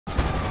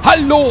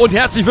Hallo und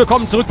herzlich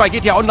willkommen zurück bei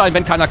GTA Online.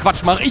 Wenn keiner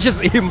quatscht, mache ich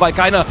es eben, weil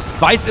keiner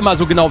weiß immer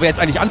so genau, wer jetzt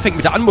eigentlich anfängt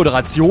mit der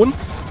Anmoderation.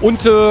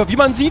 Und wie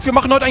man sieht, wir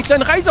machen heute einen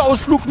kleinen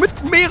Reiseausflug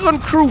mit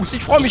mehreren Crews.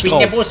 Ich freue mich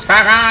drauf. Ich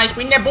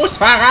bin der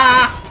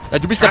Busfahrer. Ja,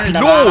 du bist der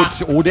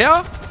Pilot,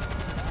 oder?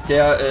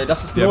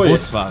 Das ist der neu.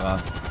 Busfahrer.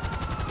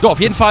 So, auf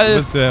jeden Fall. Du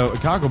bist der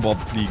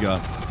Cargo-Bob-Flieger.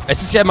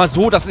 Es ist ja immer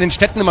so, dass in den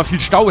Städten immer viel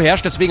Stau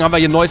herrscht. Deswegen haben wir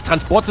hier ein neues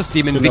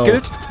Transportsystem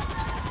entwickelt.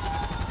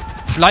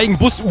 Flying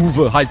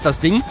Bus-Uwe heißt das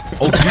Ding.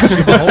 Oh, quietscht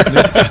überhaupt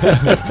nicht.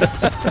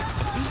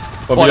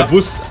 Weil der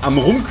Bus am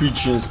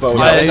Rumquietschen ist bei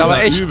uns. Ja,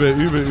 aber echt.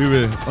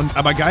 Übel. Und,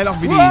 aber geil auch,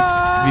 wie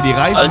die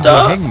Reifen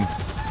so hängen.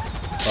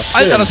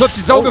 Alter, das wird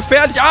sich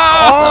saugefährlich.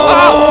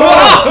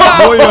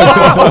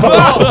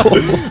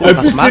 Ein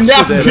bisschen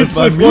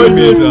Nervenkitzel,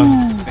 Freunde.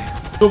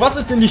 So, was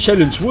ist denn die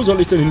Challenge? Wo soll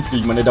ich denn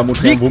hinfliegen, meine Damen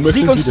und Herren? Wo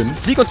möchten Sie denn?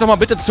 Flieg uns doch mal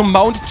bitte zum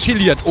Mount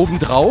Chiliad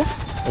obendrauf.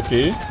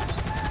 Okay.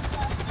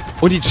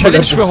 Und die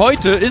Challenge für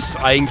heute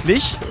ist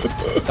eigentlich,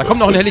 da kommt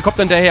noch ein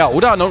Helikopter hinterher,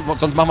 oder?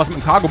 Sonst machen wir es mit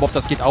dem Cargo-Bob,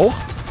 das geht auch.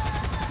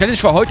 Die Challenge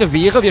für heute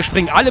wäre, wir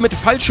springen alle mit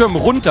Fallschirmen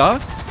runter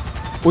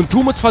und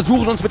du musst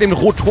versuchen, uns mit dem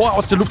Rotor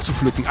aus der Luft zu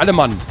pflücken. Alle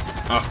Mann.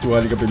 Ach du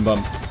heiliger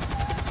Bimbam.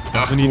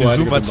 Das ist eine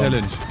super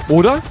Challenge.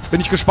 Oder? Bin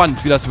ich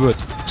gespannt, wie das wird.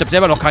 Ich habe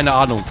selber noch keine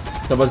Ahnung.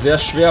 Ist aber sehr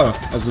schwer,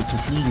 also zu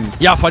fliegen.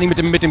 Ja, vor allem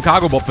mit dem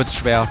Cargo-Bob wird es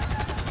schwer.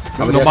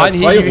 Aber der hat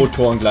zwei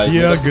Rotoren gleich.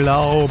 Wir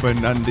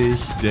glauben an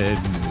dich, Dennis.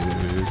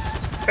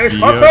 Ich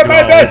hoffe,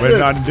 mein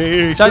Bestes. An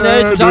dich,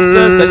 Dennis.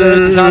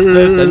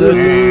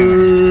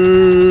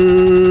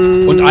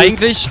 Und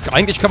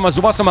eigentlich können wir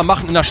sowas nochmal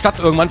machen in der Stadt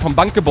irgendwann vom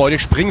Bankgebäude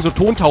springen, so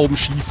Tontauben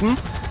schießen.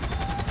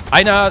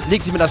 Einer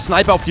legt sich mit der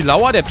Sniper auf die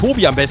Lauer, der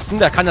Tobi am besten,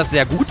 der kann das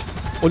sehr gut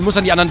und muss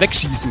dann die anderen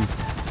wegschießen.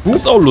 Das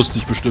ist auch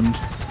lustig bestimmt.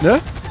 Ne?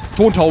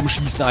 Tontauben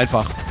schießen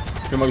einfach.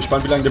 Ich bin mal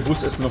gespannt, wie lange der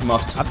Bus es noch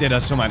macht. Habt ihr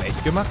das schon mal in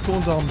echt gemacht,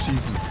 Tontauben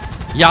schießen?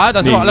 Ja,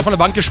 da sind wir alle von der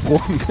Bank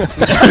gesprungen.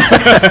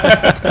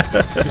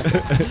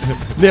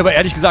 Nee, aber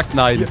ehrlich gesagt,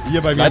 nein.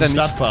 Hier bei mir im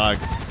Stadtpark.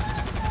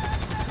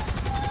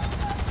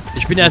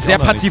 Ich bin ja sehr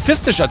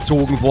pazifistisch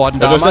erzogen worden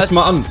damals. Hört euch das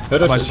mal an.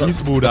 Aber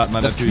Schießbude hat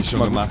man natürlich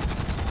schon gemacht.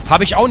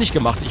 Habe ich auch nicht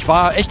gemacht. Ich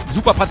war echt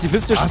super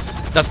pazifistisch. Was?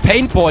 Das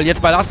Paintball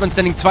jetzt bei Last Man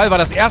Standing 2 war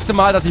das erste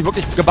Mal, dass ich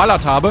wirklich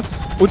geballert habe.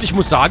 Und ich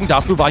muss sagen,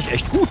 dafür war ich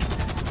echt gut.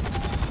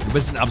 Du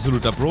bist ein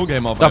absoluter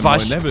Pro-Gamer auf einem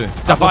neuen Level.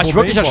 Da war ich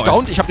wirklich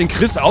erstaunt. Ich habe den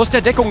Chris aus der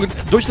Deckung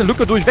durch eine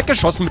Lücke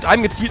weggeschossen mit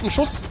einem gezielten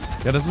Schuss.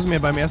 Ja, das ist mir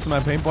beim ersten Mal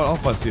Paintball auch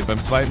passiert.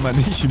 Beim zweiten Mal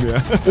nicht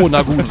mehr. Oh,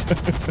 na gut.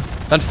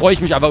 Dann freue ich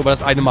mich aber über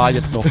das eine Mal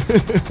jetzt noch.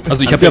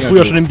 Also ich habe ja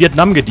früher schon in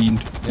Vietnam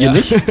gedient. Ihr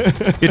nicht?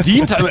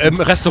 Gedient? Im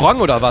Restaurant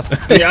oder was?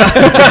 Ja.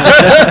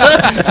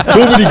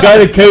 Tobi, die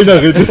geile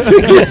Kellnerin.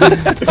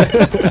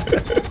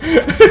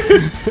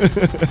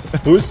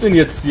 Wo ist denn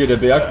jetzt hier der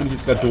Berg? Bin ich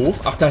jetzt gerade doof?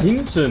 Ach, da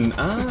hinten.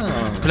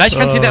 Vielleicht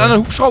kannst du dir den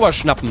anderen Hubschrauber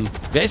schnappen.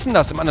 Wer ist denn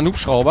das im anderen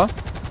Hubschrauber?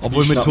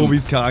 Obwohl mit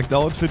Tobis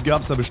Charakteroutfit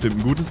gab es da bestimmt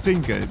ein gutes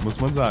Trinkgeld, muss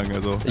man sagen.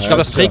 Also. Ich glaube,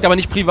 das trägt aber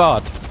nicht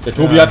privat. Der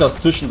Tobi hat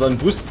das zwischen seinen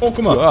Brüsten. Oh,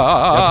 guck mal.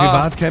 Ja,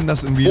 privat kennen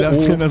das, im Real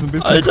Life kennen das ein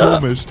bisschen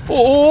komisch.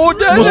 Oh,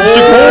 der muss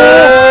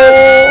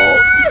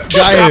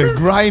geil,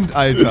 Grind,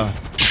 Alter.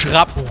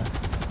 Schrapp.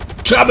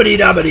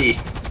 Schrabbedi-dabbedi.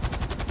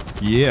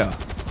 Yeah.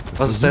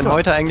 Was ist denn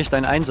heute eigentlich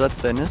dein Einsatz,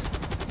 Dennis?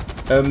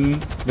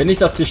 Wenn ich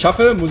das hier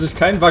schaffe, muss ich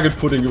keinen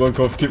Wackelpudding über den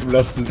Kopf kippen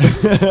lassen. Nee,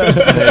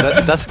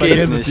 das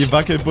geht nicht. Die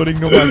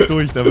Wackelpudding-Nummer ist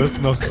durch, da wirst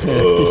du noch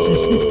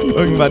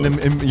irgendwann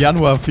im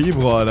Januar,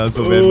 Februar oder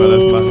so werden wir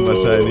das machen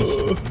wahrscheinlich.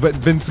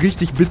 Wenn es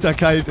richtig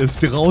bitterkalt ist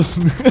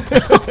draußen.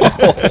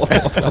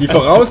 Die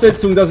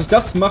Voraussetzung, dass ich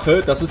das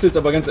mache, das ist jetzt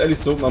aber ganz ehrlich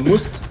so, man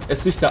muss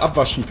es sich da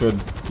abwaschen können.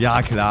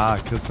 Ja klar,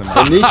 Christian.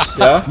 Wenn nicht,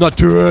 ja.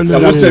 Natürlich. Da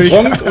muss der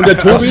Gronk und der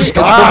Tobi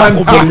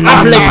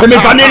ablecken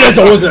mit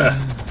Vanillesoße.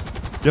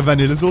 Ja,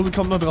 Vanillesoße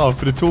kommt noch drauf.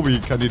 Für den Tobi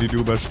kann ihr die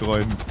drüber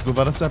streuen. So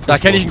war das ja. Da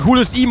kenne ich ein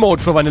cooles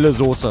Emote für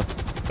Vanillesoße.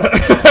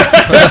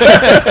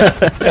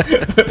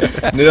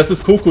 Ne, das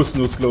ist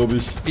Kokosnuss, glaube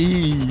ich.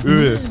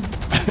 Öl.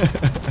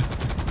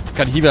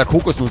 Kann ich nie wieder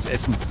Kokosnuss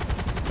essen.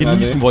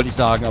 Genießen wollte ich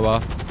sagen,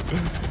 aber.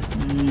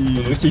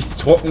 Richtig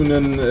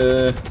trockenen,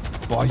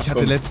 Boah, ich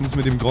hatte letztens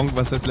mit dem Gronk,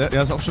 was das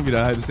ist auch schon wieder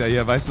ein halbes Jahr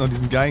her, weißt du noch,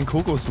 diesen geilen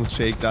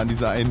Kokosnuss-Shake da an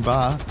dieser einen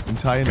Bar in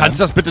Thailand. Kannst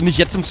du das bitte nicht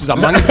jetzt im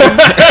Zusammenhang bringen?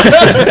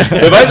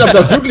 Wer weiß, ob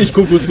das wirklich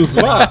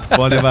Kokosnuss war.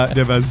 Boah, der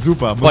war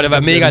super. Boah, der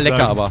war mega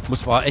lecker, aber.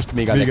 War echt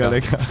mega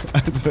lecker.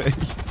 Also echt.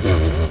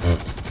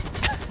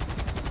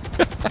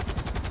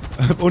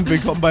 Und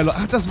willkommen bei...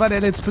 Ach, das war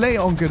der Let's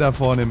Play-Onkel da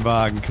vorne im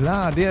Wagen.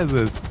 Klar, der ist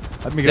es.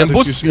 Hat mir gerade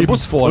geschrieben. Der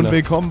Bus vorne. Und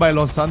willkommen bei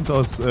Los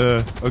Santos,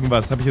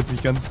 irgendwas. Habe ich jetzt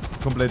nicht ganz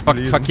komplett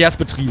gelesen.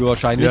 Verkehrsbetriebe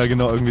wahrscheinlich. Ja,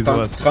 genau, irgendwie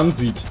sowas.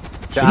 Transit.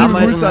 Der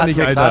Ameisen hat mir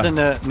gerade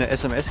eine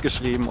SMS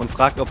geschrieben und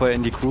fragt, ob er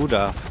in die Crew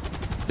darf.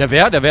 Der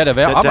wer?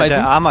 Ameisen?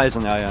 Der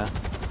Ameisen, ja.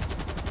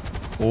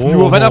 Oh.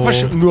 Nur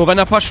wenn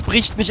er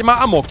verspricht, nicht immer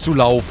Amok zu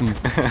laufen.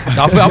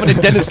 Dafür haben wir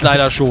den Dennis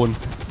leider schon.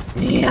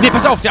 Ja. Nee,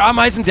 pass auf, der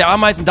Ameisen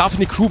darf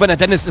eine Crew, wenn er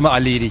Dennis immer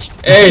erledigt.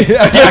 Ey!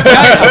 Ja,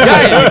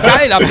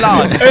 geiler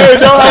Plan. Ey,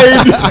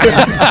 nein!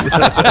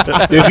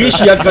 Der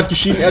Rishi hat gerade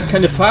geschrieben, er hat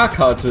keine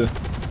Fahrkarte.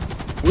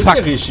 Wo ist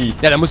der Rishi?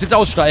 Ja, der muss jetzt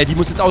aussteigen, die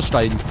muss jetzt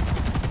aussteigen.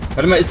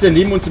 Warte mal, ist der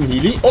neben uns im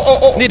Heli?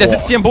 Oh. Nee, der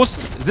sitzt hier im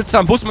Bus. Sitzt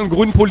da im Bus mit einem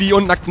grünen Pulli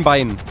und nackten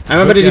Beinen.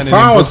 Einmal bitte die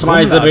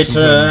Fahrausweise,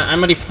 bitte.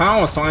 Einmal die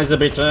Fahrausweise,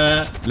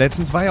 bitte.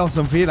 Letztens war ja auch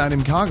so ein Fehler an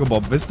dem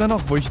Cargo-Bob. Wisst ihr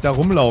noch, wo ich da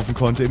rumlaufen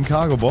konnte im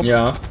Cargo-Bob?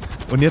 Ja.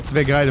 Und jetzt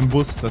wäre geil im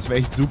Bus. Das wäre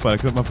echt super. Da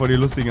könnte man voll die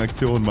lustigen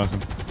Aktionen machen.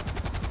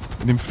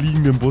 In dem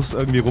fliegenden Bus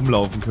irgendwie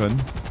rumlaufen können.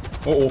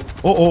 Oh,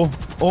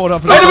 da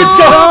vielleicht.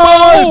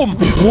 Boom!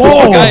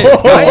 Oh,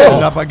 geil.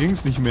 Knapper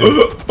ging's nicht mehr.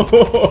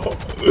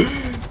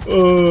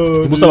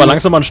 Du musst aber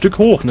langsam mal ein Stück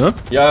hoch, ne?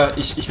 Ja,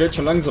 ich werde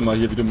schon langsamer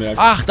hier, wie du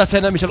merkst. Ach, das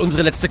erinnert mich an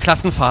unsere letzte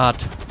Klassenfahrt.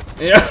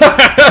 Ja.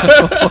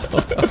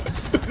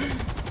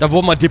 Da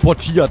wurden wir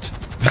deportiert.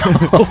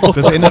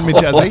 Das erinnert mich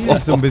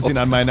tatsächlich so ein bisschen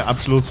an meine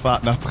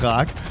Abschlussfahrt nach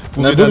Prag,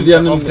 wo wir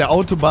dann auf der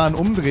Autobahn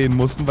umdrehen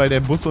mussten, weil der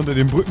Bus unter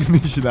den Brücken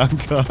nicht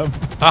lang-kam.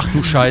 Ach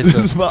du Scheiße.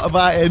 Das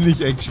war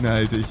ähnlich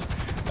actionhaltig.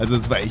 Also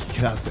es war echt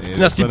krass,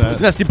 ey.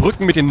 Sind das die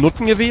Brücken mit den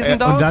Nutten gewesen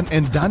da? Und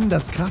dann,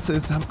 das Krasse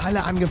ist, haben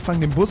alle angefangen,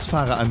 den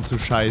Busfahrer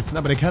anzuscheißen,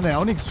 aber der kann ja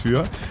auch nichts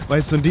für,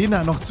 weißt du, und den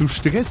da noch zu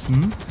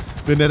stressen,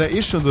 wenn der da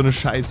eh schon so eine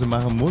Scheiße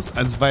machen muss.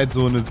 Also es war jetzt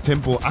so eine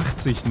Tempo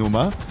 80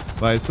 Nummer,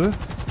 weißt du,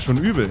 schon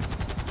übel.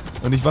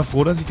 Und ich war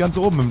froh, dass ich ganz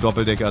oben im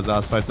Doppeldecker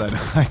saß, falls einer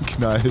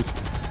reinknallt.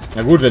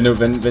 Ja gut,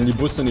 wenn die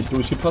Busse nicht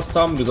durchgepasst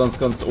haben, du sonst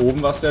ganz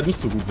oben, warst du ja nicht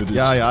so gut für dich.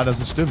 Ja, das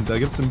ist stimmt. Da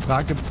gibt es in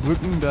Prag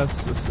Brücken,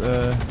 das ist,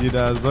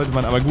 da sollte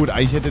man, aber gut,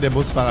 eigentlich hätte der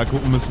Busfahrer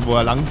gucken müssen, wo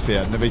er lang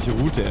fährt, ne, welche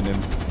Route er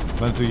nimmt. Das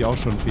war natürlich auch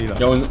schon ein Fehler.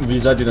 Ja, und wie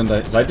seid ihr denn da?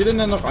 Seid ihr denn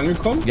dann noch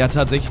angekommen? Ja,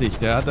 tatsächlich.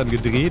 Der hat dann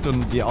gedreht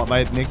und die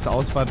nächste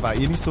Ausfahrt war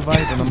eh nicht so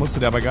weit und dann musste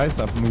der aber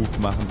Geister-Move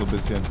machen, so ein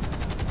bisschen.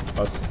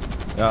 Was?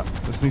 Ja,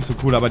 das ist nicht so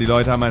cool, aber die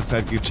Leute haben halt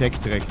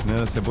gecheckt direkt, ne,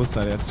 dass der Bus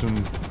da jetzt schon...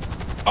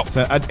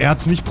 Er hat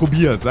es nicht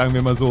probiert, sagen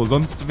wir mal so.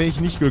 Sonst wäre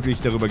ich nicht glücklich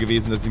darüber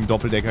gewesen, dass ich im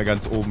Doppeldecker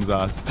ganz oben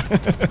saß.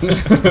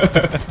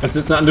 Das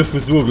ist eine andere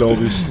Frisur,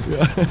 glaube ich.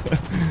 Ja.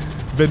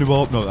 Wenn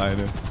überhaupt noch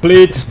eine.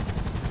 Blöd.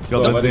 Ich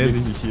glaube, dann sähe ich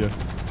nicht hier.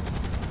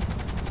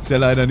 Ist ja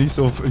leider nicht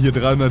so, hier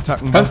 300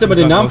 Tacken. Kannst du aber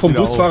den Namen vom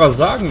Busfahrer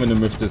sagen, wenn du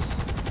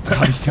möchtest.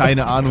 Habe ich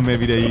keine Ahnung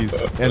mehr, wie der hieß.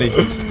 Ehrlich.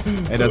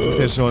 Ey, das ist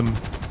ja schon...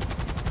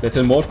 Der hat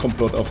den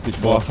Mordkomplott auf dich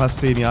vor. Boah, fast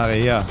 10 Jahre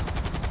her.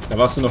 Da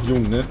warst du noch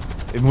jung, ne?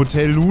 Im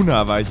Hotel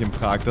Luna war ich in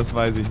Prag, das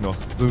weiß ich noch.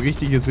 So ein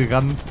richtiges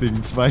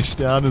Ranzding, 2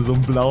 Sterne, so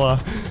ein blauer,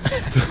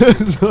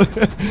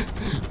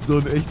 so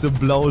ein echt so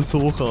blaues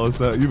Hochhaus,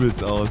 sah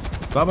übelst aus.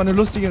 War aber eine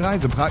lustige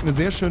Reise, Prag eine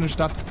sehr schöne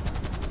Stadt.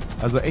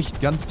 Also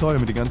echt ganz toll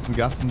mit den ganzen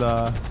Gassen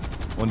da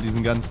und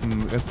diesen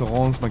ganzen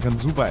Restaurants, man kann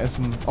super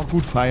essen, auch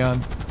gut feiern.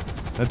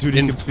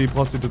 Natürlich gibt es viel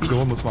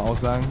Prostitution, muss man auch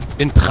sagen.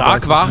 In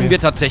Prag waren wir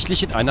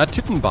tatsächlich in einer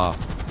Tittenbar.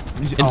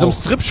 In so einem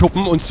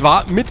Stripschuppen und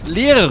zwar mit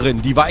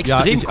Lehrerin, die war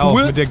extrem cool.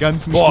 Auch, mit der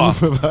ganzen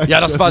Stufe war ja,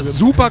 das war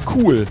super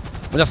cool.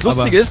 Und das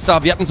Lustige ist,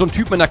 wir hatten so einen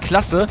Typen in der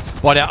Klasse,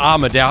 boah, der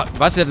Arme, der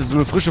hatte so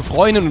eine frische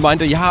Freundin und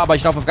meinte, ja, aber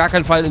ich darf auf gar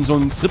keinen Fall in so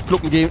einen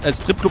Stripclub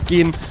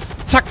gehen.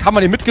 Zack, haben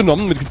wir den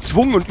mitgenommen, mit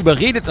gezwungen und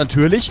überredet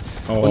natürlich.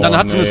 Und dann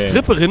hat so eine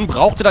Stripperin,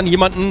 brauchte dann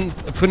jemanden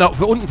für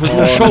unten für so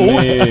eine Show.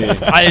 Nee.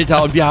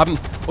 Alter, und wir haben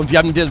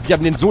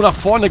den so nach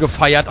vorne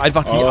gefeiert,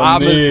 einfach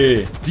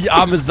die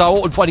arme Sau.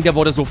 Und vor allem, der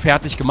wurde so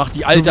fertig gemacht.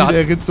 Die Alte so wie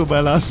der Rizzo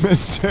bei Last Man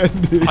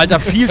Standing. Alter,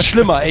 viel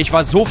schlimmer, ey. Ich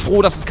war so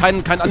froh, dass es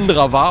kein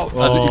anderer war.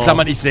 Also, in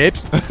Klammern ich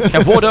selbst.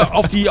 Er wurde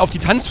auf die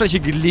Tanzfläche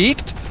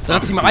gelegt. Dann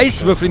hat sie ihm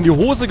Eiswürfel in die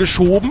Hose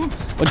geschoben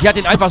und die hat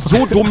ihn einfach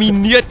so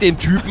dominiert, den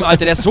Typen,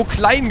 Alter. Der ist so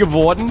klein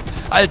geworden.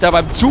 Alter,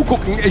 beim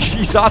Zugucken,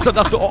 ich saß und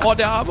dachte, oh,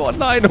 der Arme, oh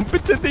nein, und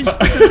bitte nicht,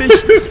 bitte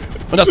nicht.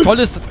 Und das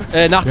Tolle ist,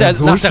 nach der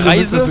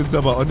Reise... Ist das jetzt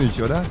aber auch nicht,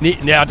 oder? Nee,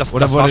 naja, das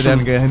oder war wurde schon...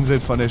 dann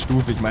gehänselt von der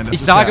Stufe? Ich meine,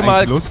 das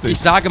ist lustig. Ich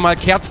sage mal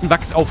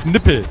Kerzenwachs auf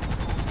Nippel.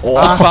 Oh,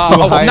 und zwar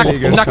auch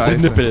nackte Scheiße.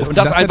 Nippel. Und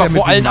das einfach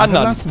vor allen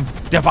anderen.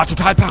 Der war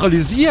total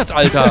paralysiert,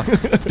 Alter.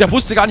 Der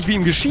wusste gar nicht, wie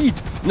ihm geschieht.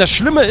 Und das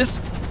Schlimme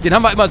ist, den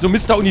haben wir immer so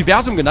Mr.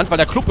 Universum genannt, weil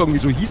der Club irgendwie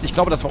so hieß. Ich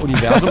glaube, das war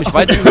Universum. Ich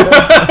weiß nicht.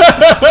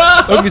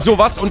 Irgendwie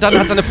sowas. Und dann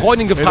hat seine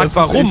Freundin gefragt,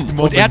 warum.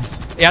 Und er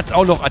hat's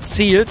auch noch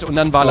erzählt und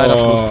dann war leider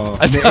Schluss.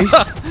 Alter,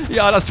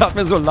 ja, das tat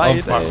mir so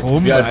leid, ey.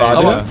 Warum? Wie alt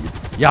war der?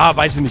 Ja,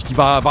 weiß ich nicht. Die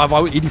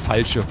war eh die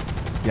falsche.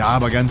 Ja,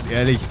 aber ganz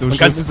ehrlich, so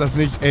schlimm ist das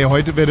nicht. Ey,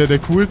 heute wäre der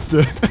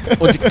Coolste.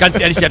 Und ganz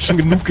ehrlich, der hat schon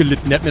genug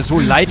gelitten. Der hat mir so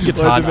leid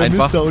getan heute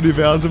einfach. Mr.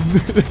 Universum.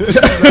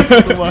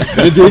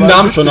 Wenn du den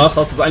Namen schon hast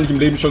du es eigentlich im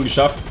Leben schon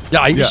geschafft.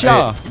 Ja, eigentlich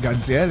ja. Ey,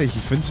 ganz ehrlich,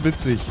 ich find's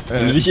witzig.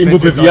 Wenn du dich irgendwo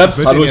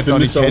bewirbst, hallo, ich bin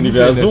Mr.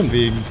 Universum.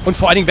 Und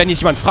vor allen Dingen, wenn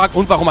dich jemand fragt,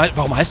 und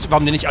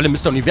warum denn nicht alle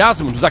Mr.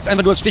 Universum? Und du sagst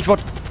einfach nur als Stichwort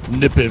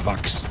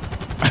Nippelwachs.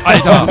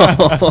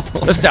 Alter,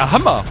 das ist der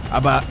Hammer.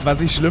 Aber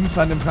was ich schlimm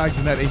fand im Prag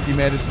sind halt echt die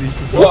Mädels, die ich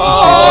für 50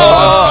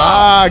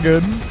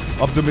 fragen,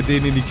 ob du mit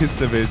denen in die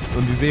Kiste willst.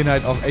 Und die sehen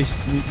halt auch echt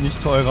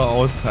nicht teurer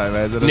aus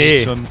teilweise. Das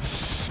ist schon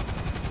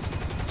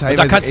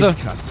teilweise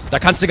echt krass. Da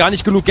kannst du gar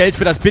nicht genug Geld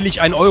für das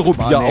billig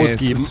 1-Euro-Bier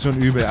ausgeben. Das ist schon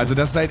übel. Also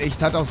das ist halt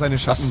echt, hat auch seine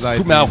Schattenseite. Das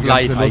tut mir auch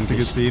leid lustige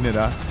eigentlich. Szene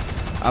da.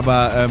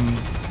 Aber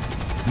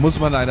muss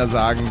man leider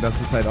sagen,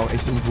 das ist halt auch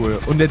echt uncool.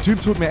 Und der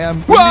Typ tut mir eher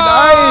irgendwie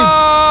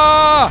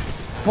leid.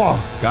 Boah,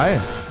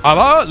 geil.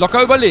 Aber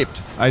locker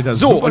überlebt. Alter,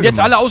 so, und jetzt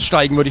alle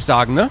aussteigen, würde ich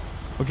sagen, ne?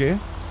 Okay.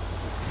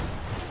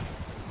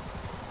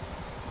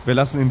 Wir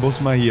lassen den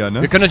Bus mal hier,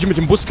 ne? Wir können natürlich mit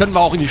dem Bus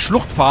auch in die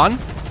Schlucht fahren.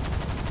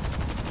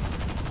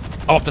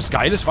 Aber ob das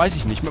geil ist, weiß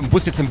ich nicht. Mit dem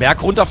Bus jetzt den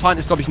Berg runterfahren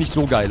ist, glaube ich, nicht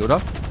so geil,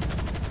 oder?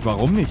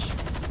 Warum nicht?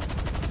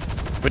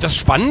 Wird das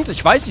spannend?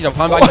 Ich weiß nicht, da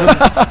fahren wir eigentlich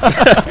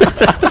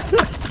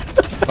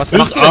Was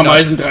macht ihr denn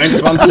Ameisen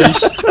 23.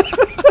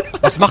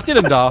 Was macht ihr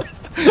denn da?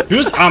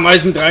 Tschüss,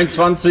 Ameisen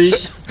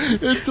 23.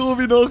 Der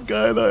Tobi noch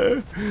geiler, ey.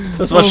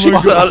 Das war schick.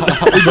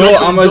 So,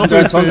 Ameisen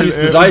 23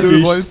 ist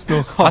beseitigt.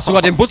 Hast du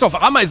gerade den Bus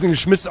auf Ameisen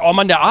geschmissen? Oh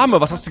Mann, der Arme,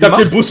 was hast du Ich hab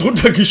gemacht? den Bus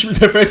runtergeschmissen,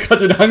 der fällt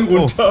gerade den Hang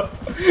runter.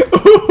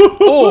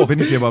 Oh, Bin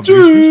ich hier aber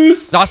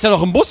Tschüss. da ist der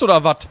noch im Bus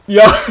oder was?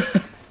 Ja,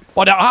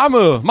 Boah, der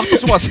Arme, mach doch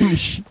sowas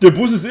nicht. der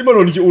Bus ist immer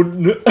noch nicht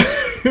unten. Ne?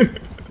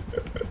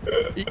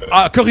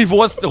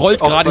 Currywurst rollt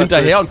gerade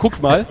hinterher und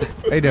guckt mal.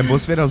 Ey, der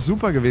Bus wäre doch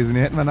super gewesen.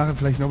 Den hätten wir nachher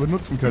vielleicht noch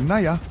benutzen können.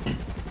 Naja.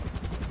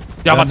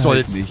 Ja, Dann was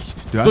soll's. Halt nicht.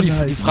 So,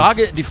 die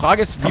Frage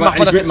ist, wie Kann man macht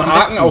man das eigentlich mit jetzt dem am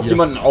Haken besten auch hier?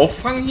 jemanden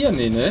auffangen hier?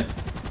 Nee, ne?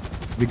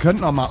 Wir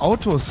könnten auch mal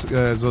Autos,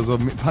 so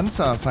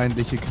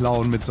panzerfeindliche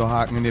klauen mit so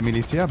Haken in der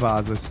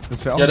Militärbasis.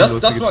 Das wäre auch Ja, eine das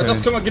lustige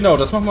können wir, genau,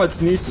 das machen wir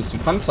als nächstes. Ein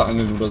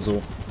Panzerangeln oder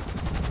so.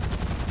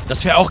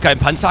 Das wäre auch geil.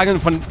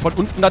 Panzerhageln von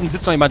unten, dann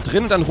sitzt noch jemand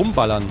drin und dann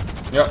rumballern.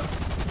 Ja.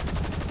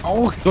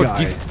 Auch So,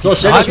 geil. So,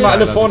 stellt euch mal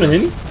alle vorne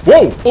hin.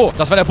 Wow! Oh,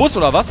 das war der Bus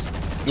oder was?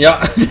 Ja,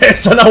 der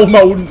ist dann auch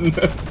mal unten.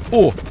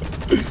 Oh,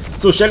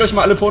 So, stellt euch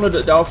mal alle vorne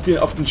da auf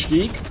den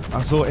Steg.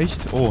 Ach so, echt?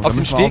 Oh, Auf da den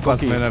müssen wir Steg?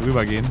 aufpassen, Okay. wenn wir da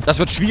rübergehen. das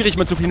wird schwierig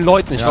mit so vielen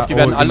Leuten. Ich Ja, glaube, die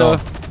werden alle...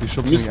 Die Ihr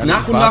schubsen müsst nicht alle.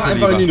 nach und nach Warte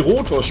einfach in lieber. den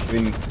Rotor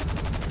springen.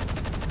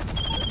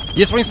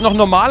 Hier ist übrigens noch ein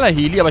normaler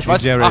Heli, aber ich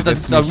weiß... Jared, Ach, da jetzt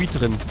ist da nicht. Weed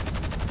drin.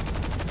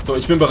 So,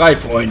 ich bin bereit,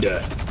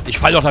 Freunde. Ich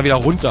fall doch da wieder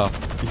runter.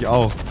 Ich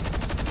auch.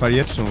 Ich fall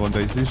jetzt schon runter,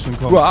 ich sehe schon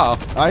kommen. Uah,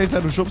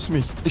 Alter, du schubst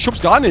mich. ich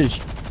schub's gar nicht.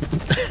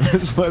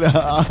 Das war der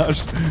Arsch.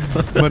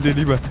 Mach dir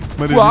lieber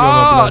mal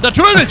Uah, Platz.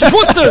 natürlich, ich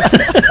wusste es.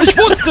 Ich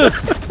wusste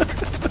es.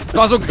 Das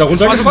war so klar.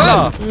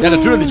 runtergefallen? Ja,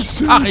 natürlich.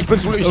 Ach, ich bin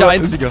zum Glück nicht der Aber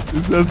Einzige.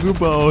 Es sah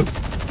super aus.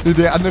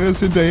 Der andere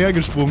ist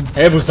hinterhergesprungen.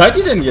 Hä, wo seid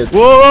ihr denn jetzt?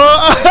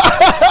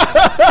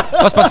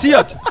 Was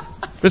passiert?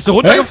 Bist du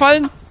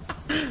runtergefallen?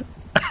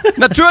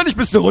 Natürlich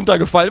bist du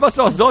runtergefallen. Was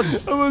auch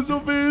sonst? Aber so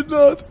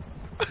behindert.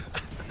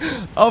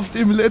 Auf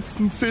dem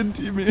letzten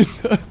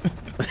Zentimeter.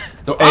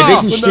 So, ey,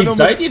 welchen und dann Steg noch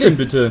seid ihr denn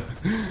bitte?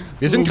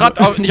 Wir sind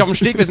gerade nicht auf dem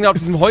Steg, wir sind auf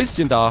diesem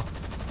Häuschen da.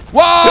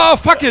 Wow,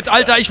 fuck it,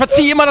 Alter. Ich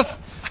verziehe immer das...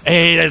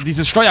 Ey,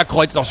 dieses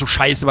Steuerkreuz ist auch so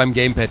scheiße beim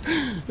Gamepad.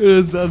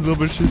 Das sah so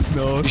beschissen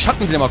aus. Die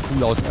Schatten sehen immer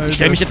cool aus. Alter. Ich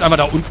stelle mich jetzt einfach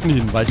da unten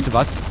hin, weißt du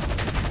was?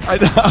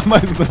 Alter,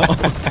 Ameisen auch.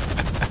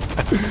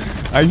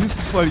 Eigentlich ist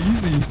es voll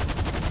easy.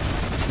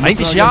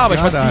 Eigentlich mal ja, ganz aber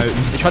ich gerade verziehe...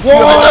 halten. Ich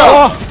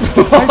verziehe...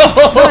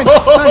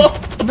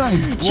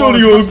 Nein.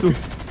 Entschuldigung. Was machst du?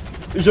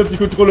 Ich hab die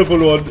Kontrolle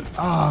verloren.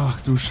 Ach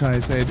du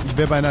Scheiße, ey. Ich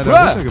wäre beinahe da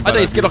Ah, runtergeballert.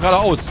 Alter, jetzt geht doch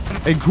geradeaus.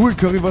 Ey, cool,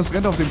 Currywurst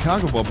rennt auf dem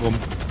Cargo-Bob rum.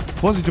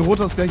 Vorsicht, die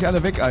Rotos gleich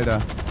alle weg, Alter.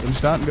 Dann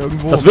starten wir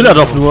irgendwo. Das will er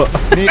doch nur.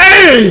 Nee.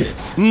 Ey!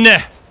 Ne.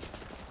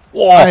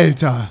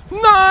 Alter.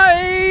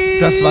 Nein!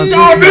 Das war so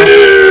David!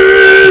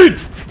 knapp.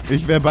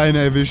 Ich wäre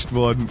beinahe erwischt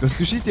worden. Das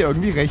geschieht dir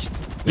irgendwie recht.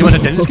 Jemand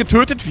hat Dennis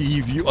getötet? Wie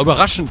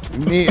überraschend.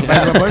 Nee,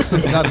 weil wir wollten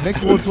uns gerade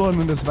wegrotoren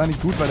und das war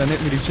nicht gut, weil dann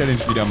hätten wir die Challenge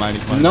wieder, meine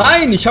ich mal.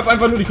 Nein, ich hab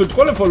einfach nur die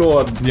Kontrolle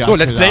verloren. Ja, So,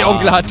 Let's Play klar.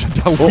 Onkel hat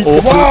da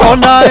Oh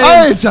nein!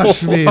 Alter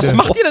Schwede! Was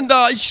macht ihr denn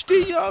da? Ich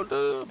stehe hier.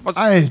 Was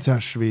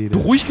Alter Schwede.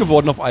 ruhig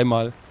geworden auf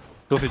einmal.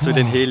 So viel zu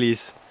den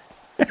Helis.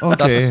 Okay.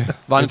 Das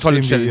war eine jetzt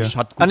tolle stehen wir Challenge. hier.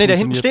 Hat gut Ah ne, da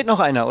hinten funktioniert. steht noch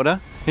einer, oder?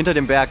 Hinter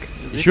dem Berg.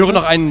 Ich höre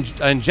noch einen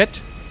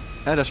Jet.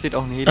 Ja, da steht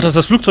auch ein Heli. Ach, das ist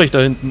das Flugzeug da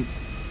hinten.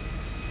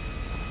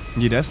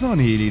 Nee, da ist noch ein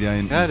Heli da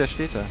hinten. Ja, der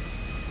steht da.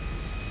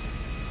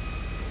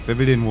 Wer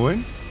will den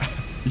holen?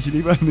 Ich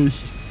lieber nicht.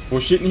 Wo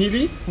steht ein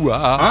Heli?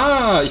 Uah.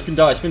 Ah, ich bin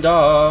da. Ich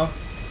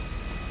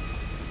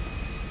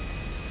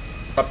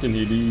hab den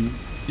Heli.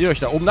 Seht euch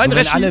da oben. Nein, Und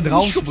wenn Reschi, alle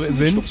drauf nicht schubsen,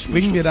 sind, nicht schubsen,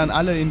 springen wir nicht dann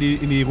alle in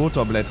die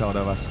Rotorblätter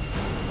oder was? schubsen.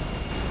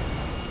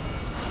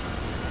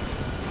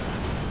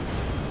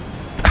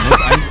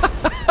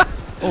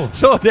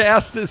 So, der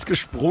erste ist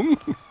gesprungen.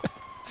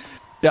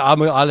 Der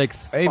arme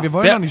Alex. Ey, wir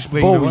wollen doch nicht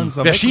springen, wir wollen uns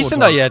doch Wer schießt denn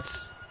da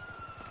jetzt?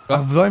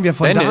 Ach, sollen wir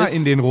von da Dennis?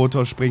 in den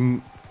Rotor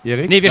springen,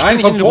 Erik? Nee, wir Nein, springen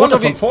nicht von in den vorne,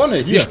 Rotor. von vorne,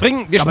 hier. Wir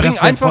springen aber springen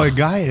das wär einfach. voll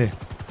geil.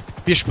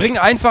 Wir springen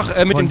einfach mit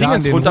Von den da in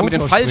Dingens den runter, mit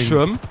den Rotor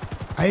Fallschirmen.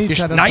 Alter, das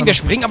Nein, war wir doch-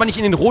 springen aber nicht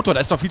in den Rotor, da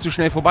ist doch viel zu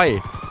schnell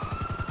vorbei.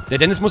 Der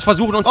Dennis muss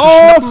versuchen, uns zu Oh,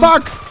 schnappen.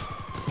 fuck!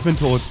 Ich bin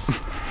tot.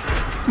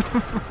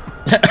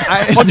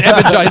 Alter. Und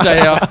Avenger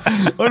hinterher.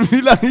 Und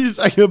wie lange ich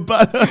da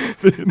geballert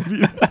bin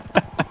wieder.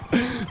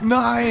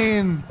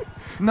 Nein!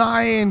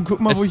 Nein! Guck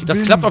mal, wo ich Das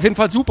bin. klappt auf jeden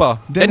Fall super.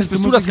 Dennis,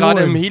 bist du musst das dich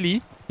gerade holen. im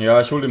Heli? Ja,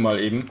 ich hol den mal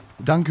eben.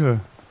 Danke.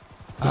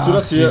 Bist du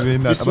das hier? ich bin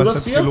behindert, Bist du aber das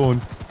es hat hier?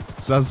 gelohnt.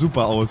 Es sah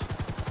super aus.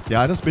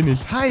 Ja, das bin ich.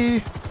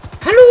 Hi!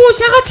 Hallo,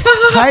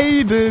 Sarazar!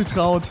 Hi,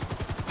 Diltraut.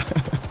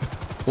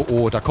 Oh,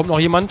 oh, da kommt noch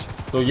jemand.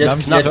 So, Darf jetzt,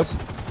 ich nachher?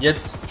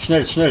 jetzt.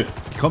 Schnell, schnell.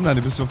 Komm dann,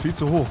 du bist doch viel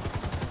zu hoch.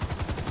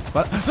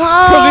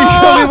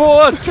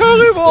 Currywurst!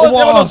 Currywurst!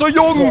 Der war noch so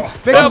jung!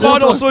 Weg Der mit war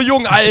dem noch so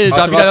jung, Alter!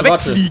 Warte, wie der da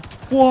warte. wegfliegt.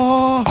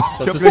 Wow!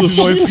 Das hab ist so gleich eine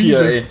neue schief hier,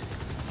 Fiese. ey.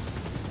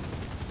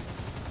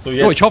 So,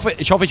 jetzt. So, ich hoffe,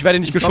 ich werde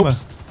nicht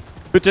geschubst.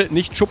 Bitte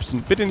nicht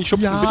schubsen. Bitte nicht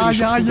schubsen. Bitte nicht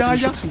schubsen. Bitte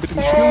nicht schubsen. Bitte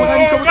nicht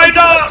schubsen. Rein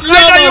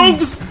da,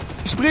 Jungs!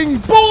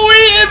 Springen! Bowie,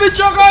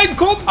 Imager rein,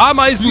 komm!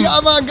 Ameisen! Ja,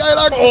 Mann, geile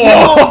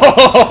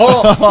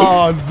Aktion!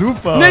 Oh,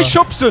 super! Nicht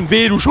schubsen!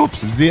 Weh, du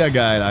schubst! Sehr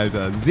geil,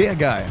 Alter. Sehr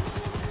geil.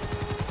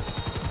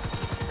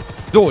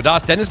 So, da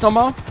ist Dennis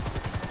nochmal.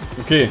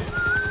 Okay.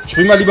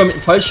 Spring mal lieber mit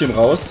dem Fallschirm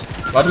raus.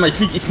 Warte mal, ich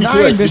flieg höher,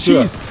 Nein, wer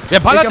schießt? Wer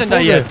ballert denn da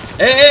jetzt?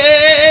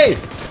 Ey!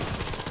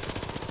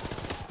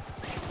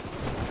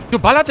 Wer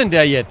ballert denn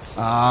der jetzt?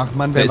 Ach,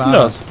 Mann, Wer wer ist war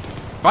denn das? das?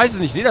 Weiß es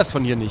nicht, ich sehe das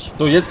von hier nicht.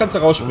 So, jetzt kannst du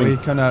Oh, rausspringen.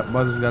 ich kann da,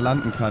 was es da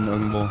landen kann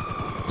irgendwo.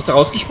 Bist du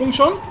rausgesprungen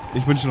schon?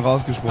 Ich bin schon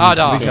rausgesprungen. Ah,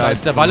 da. zur Da Sicherheit.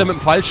 ist der Walle mit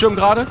dem Fallschirm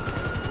gerade.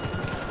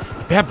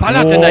 Wer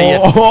ballert denn da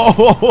jetzt?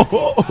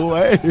 Oh,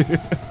 ey.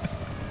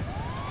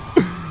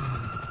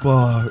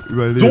 Boah,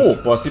 überlebt. So,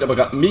 boah, das sieht aber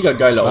gerade mega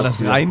geil aus. War das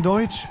hier. rein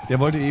Deutsch? Der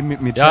wollte eben mit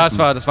mir Ja, chatten.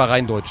 das war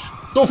rein deutsch.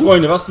 So,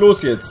 Freunde, was ist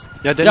los jetzt?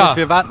 Ja, Dennis, Ja.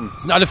 wir warten.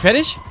 Sind alle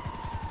fertig?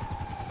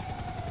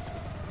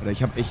 Oder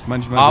ich hab echt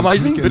manchmal...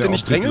 Ameisen, so Klicke bitte in der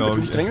nicht Optik, drängeln, glaub bitte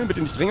ich, nicht drängeln, bitte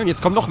nicht drängeln.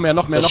 Jetzt kommt noch mehr,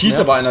 noch mehr, Da noch schießt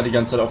mehr. aber einer die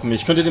ganze Zeit auf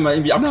mich. Könnt ihr den mal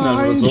irgendwie abknallen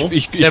Nein. oder so?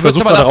 Ich Der wird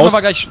versuche aber da lassen wir raus. mal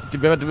gleich,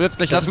 wird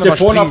gleich das lassen ist wir der mal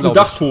vorne auf springen, dem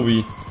glaub Dach,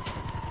 Tobi.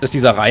 Das ist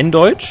dieser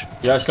Rheindeutsch?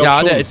 Ja, ich ich. glaube Ja,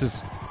 schon. der ist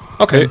es.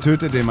 Okay. Dann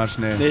tötet den mal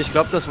schnell. Nee, ich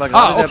glaube, das war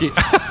gerade Ah, okay.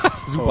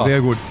 Super.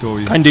 Sehr gut,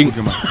 Tobi. Kein Ding. Gut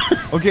gemacht.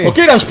 Okay,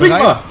 Okay, dann spring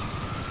bereit? mal.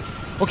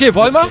 Okay,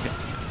 wollen wir?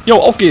 Jo,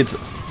 auf geht's.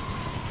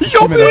 Ich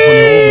zieh mir das von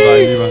hier oben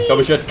rein, lieber. Ich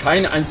glaube, ich werde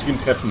keinen einzigen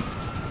treffen.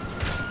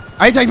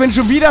 Alter, ich bin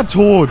schon wieder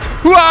tot.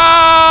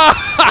 Hurra!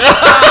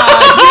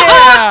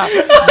 Yeah!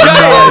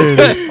 Geil!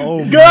 Geil. Oh,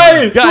 Mann.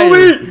 Geil! Geil!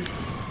 Tobi!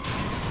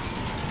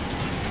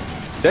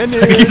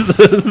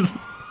 Dennis!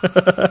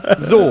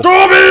 So.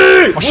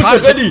 Tobi! Wo ist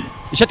schade, der Benny?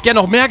 Ich hätte gerne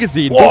noch mehr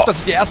gesehen. Boah. Doof, dass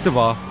ich die erste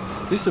war.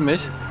 Siehst du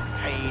mich?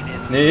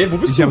 Nee, wo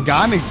bist Ich du? habe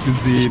gar nichts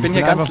gesehen. Ich bin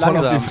hier einfach ganz voll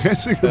auf langsam. die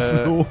Fresse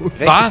geflogen.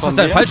 Rechts Was? von Hast du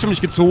deinen mir, Fallschirm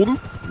nicht gezogen?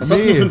 Was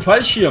hast du denn für einen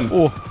Fallschirm?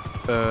 Oh.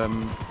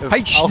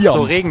 Auch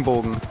so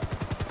Regenbogen.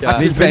 Ja,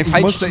 Nee, bin ein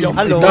Hallo.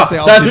 Hallo.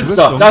 Da sitzt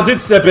er, da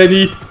sitzt der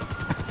Benny.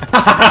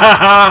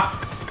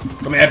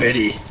 Komm her,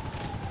 Benny.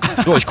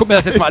 So, ich guck mir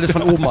das jetzt mal alles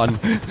von oben an.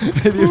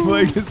 Die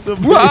Folge ist so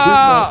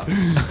Uah!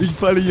 behindert. Ich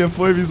falle hier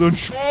voll wie so ein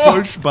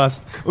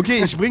Vollspast.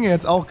 Okay, ich springe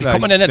jetzt auch Wie gleich.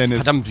 kommt man denn jetzt? Dennis.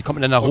 Verdammt, wie kommt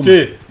man denn da rum?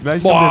 Okay.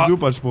 Gleich Boah. kommt der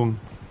Supersprung.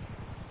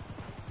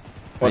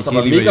 Boah, ist Ich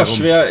aber geh lieber mega hier rum.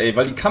 schwer, ey,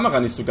 weil die Kamera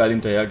nicht so geil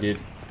hinterher geht.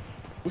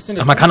 Wo ist denn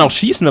der Ach, man kann auch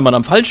schießen, wenn man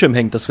am Fallschirm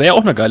hängt. Das wäre ja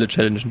auch eine geile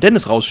Challenge.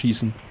 Dennis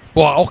rausschießen.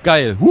 Boah, auch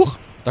geil. Huch,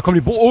 da kommen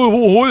die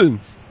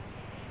holen.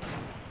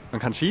 Man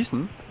kann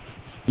schießen.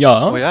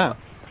 Ja. Oh ja.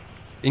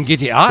 In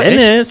GTA?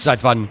 Dennis. Echt?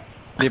 Seit wann?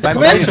 Nee, beim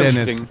komm her, Hey, Dennis,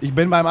 Fallschirmspringen. ich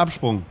bin beim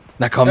Absprung.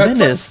 Na komm, Ja,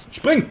 Dennis.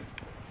 Spring!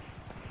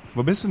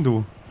 Wo bist denn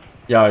du?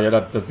 Ja,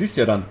 das siehst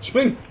du ja dann.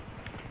 Spring!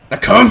 Na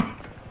komm!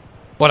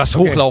 Boah, das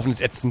Hochlaufen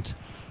ist ätzend.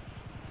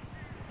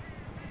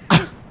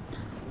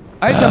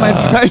 Alter, mein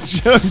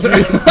Fallschirm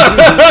geht.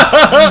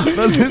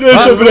 Was ist Der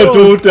ist schon wieder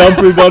tot, der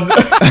Ampelmann.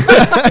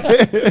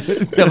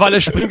 Der Walle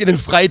springt in den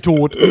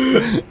Freitod.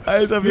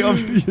 Alter, wie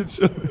oft ich jetzt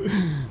schon...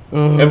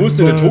 Oh, Ja, wo ist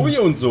denn der Mann. Tobi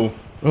und so?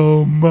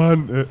 Oh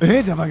Mann.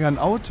 Hey, da war gar ein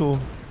Auto.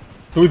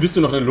 Tobi, bist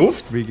du noch in der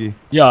Luft? Wiggy.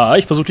 Ja,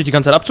 ich versuche dich die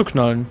ganze Zeit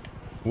abzuknallen.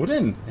 Wo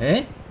denn?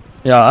 Hä?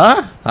 Ja,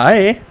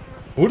 hi.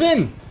 Wo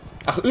denn?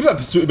 Ach,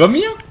 bist du über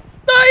mir?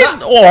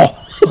 Oh.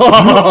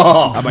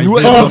 Aber Nur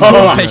ich will das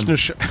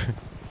evolutionstechnisch.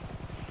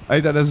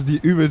 Alter, das ist die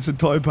übelste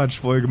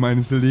Tollpatsch-Folge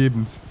meines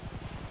Lebens.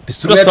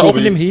 Bist du Komm das her, da auch Tobi.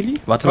 in dem Heli?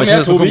 Warte Komm mal,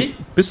 her, ich will das mal Tobi.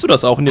 gucken. Bist du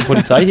das auch in dem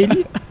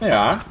Polizeiheli?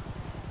 Ja.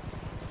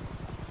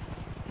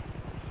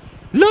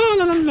 La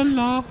la la la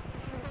la.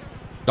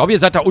 Ich glaube, ihr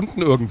seid da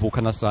unten irgendwo,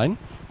 kann das sein?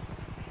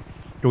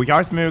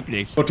 Durchaus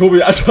möglich. Oh,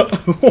 Tobi, Alter.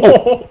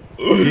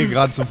 Ich gehe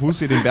gerade zu Fuß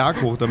hier den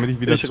Berg hoch, damit ich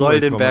wieder Ich roll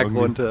den zurückkomme Berg irgendwie.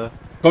 runter.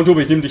 Komm,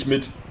 Tobi, ich nehm dich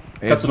mit.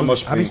 Ey, Kannst du nochmal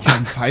Habe springen? ich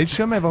keinen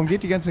Fallschirm mehr? Warum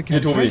geht die ganze Zeit kein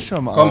Hier, Tobi,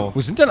 Fallschirm komm. auf?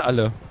 Wo sind denn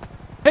alle?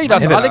 Hey, da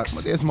ist Ja, der Alex.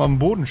 muss erstmal am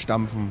Boden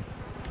stampfen.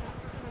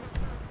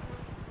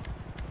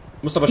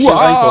 Musst aber schnell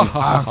reinkommen.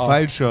 Ach,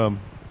 Fallschirm.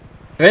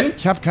 Renn?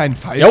 Ich habe keinen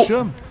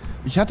Fallschirm.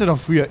 Ich hatte doch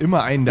früher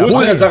immer einen Wo ist denn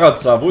der dabei.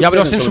 Sarazar? Wo ist Ja, aber du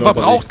der hast den denn schon wieder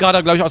verbraucht, unterwegs?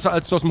 gerade, glaube ich,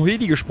 als du aus dem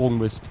Heli gesprungen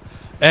bist.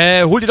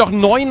 Hol dir doch einen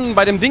neuen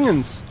bei dem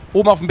Dingens.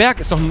 Oben auf dem Berg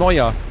ist doch ein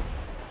neuer.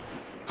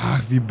 Ach,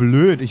 wie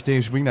blöd. Ich denke,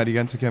 ich spring da die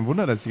ganze Zeit. Kein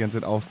Wunder, dass ich die ganze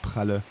Zeit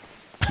aufpralle.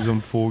 Wie so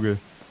ein Vogel.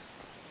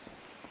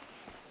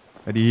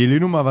 Ja, die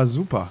Heli-Nummer war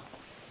super.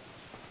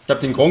 Ich hab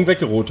den Gronk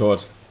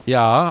weggerotort.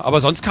 Ja,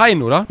 aber sonst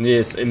keinen, oder? Nee,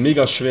 ist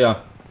mega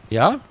schwer.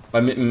 Ja?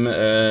 Weil mit dem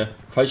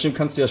Fallschirm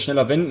kannst du ja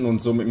schneller wenden und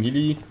so. Mit dem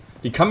Heli,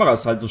 die Kamera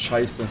ist halt so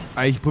scheiße.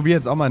 Ah, ich probiere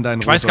jetzt auch mal in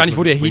deinen Ich weiß gar nicht,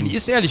 wo der Heli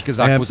ist, ehrlich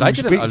gesagt. Wo seid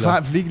ihr denn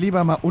alle? Flieg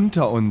lieber mal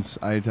unter uns,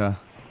 Alter.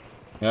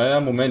 Ja,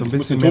 Moment, So ein ich muss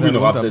bisschen den Tobi mehr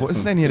noch runter. absetzen. Wo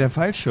ist denn hier der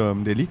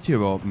Fallschirm? Der liegt hier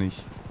überhaupt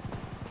nicht.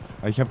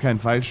 Aber ich habe keinen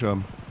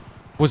Fallschirm.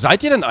 Wo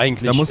seid ihr denn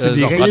eigentlich? Da musst du so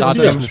direkt Jetzt unter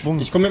hier. dem Sprung.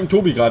 Ich komme mit dem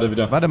Tobi gerade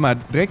wieder. Warte mal,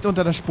 direkt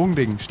unter das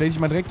Sprungding. Stell dich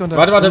mal direkt unter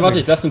das Warte,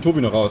 Sprungding. ich lass den Tobi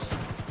noch raus.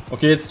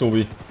 Okay, jetzt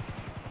Tobi.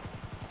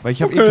 Weil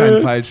ich habe eh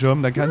keinen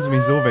Fallschirm, dann kannst du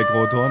mich so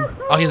wegrotoren.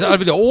 Ach, ihr seid alle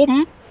wieder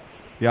oben?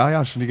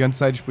 Ja, schon die ganze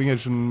Zeit. Ich springe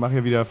jetzt schon, mache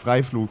hier wieder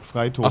Freiflug,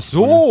 Freitod. Ach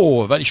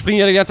so, weil ich springe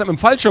ja die ganze Zeit mit dem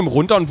Fallschirm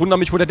runter und wundere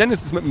mich, wo der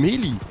Dennis ist mit dem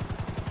Heli.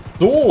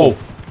 So.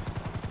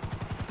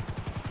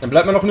 Dann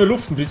bleibt man noch in der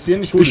Luft ein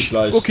bisschen, ich hol dich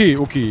gleich. Okay,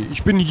 okay.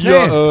 Ich bin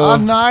hier, Hey, oh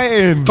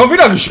nein! Komm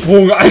wieder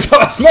gesprungen, Alter,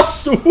 was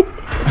machst du? Ich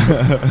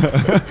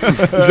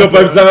glaube,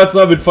 beim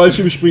Sarazar mit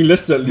Fallschirmspringen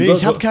lässt er lieber. Nee,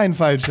 ich hab keinen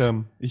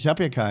Fallschirm. Ich hab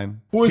hier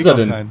keinen. Wo ist er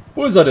denn?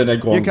 Wo ist er denn, der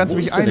Gronk? Hier kannst du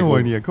mich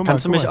einholen hier. Guck mal,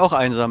 kannst du mich auch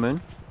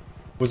einsammeln?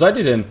 Wo seid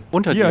ihr denn?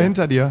 Unter dir. Hier,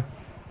 hinter dir.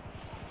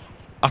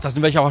 Ach, da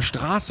sind welche auf der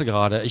Straße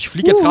gerade. Ich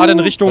fliege jetzt gerade in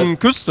Richtung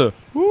Küste.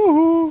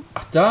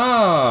 Ach,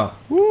 da.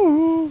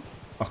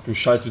 Ach du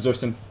Scheiße, wie soll ich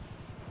denn...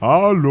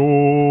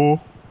 Hallo.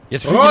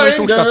 Jetzt fliege ich in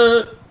Richtung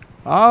Stadt.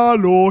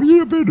 Hallo,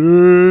 hier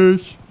bin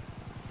ich.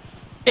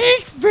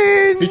 Ich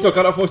bin... Fliegt doch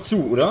gerade auf euch zu,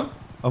 oder?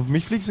 Auf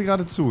mich fliegst du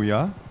gerade zu,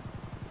 ja?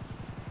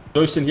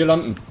 Soll ich denn hier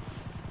landen?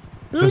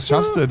 Das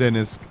schaffst du,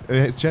 Dennis.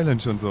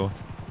 Challenge und so.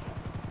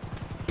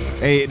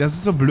 Ey, das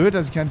ist so blöd,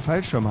 dass ich keinen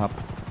Fallschirm hab.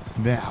 Das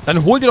nervt.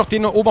 Dann hol dir doch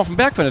den oben auf dem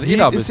Berg, wenn du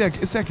da bist.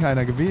 Ist ja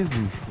keiner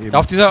gewesen. Eben.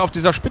 Auf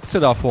dieser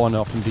Spitze da vorne,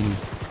 auf dem Ding.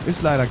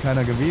 Ist leider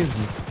keiner gewesen.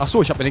 Ach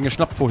so, ich habe mir den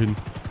geschnappt vorhin.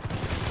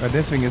 Ja,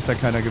 deswegen ist da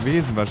keiner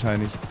gewesen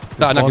wahrscheinlich.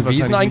 Da einer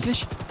gewesen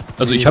eigentlich?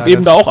 Also ich habe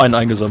eben da auch einen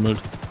eingesammelt.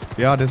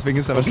 Ja, deswegen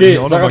ist da wahrscheinlich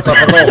auch noch Sarazar,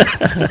 pass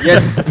auf.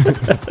 Jetzt.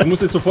 Du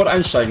musst jetzt sofort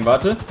einsteigen,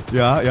 warte.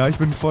 Ja, ich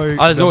bin voll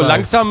Also dabei.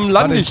 langsam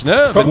lande ich,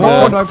 ne? Komm,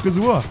 neue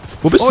Frisur.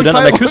 Wo bist du denn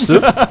an der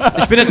Küste?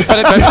 Ich bin jetzt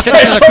beim Städtchen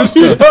an der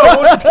Küste.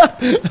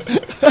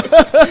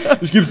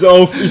 Ich geb's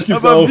auf,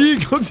 Aber wie?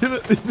 Guck dir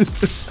das...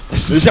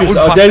 Das ist ja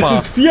unfassbar. Der ist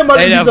jetzt 4-mal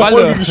in dieser Walle.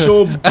 Folge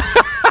geschoben.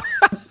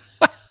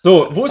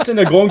 So, wo ist denn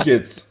der Gronk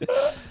jetzt?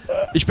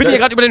 Ich bin hier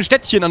gerade über dem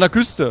Städtchen an der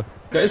Küste.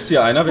 Da ist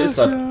hier einer, wer ist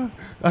das?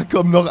 Ach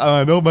komm, noch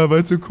mal,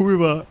 weil es so cool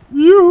war.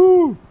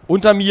 Juhu!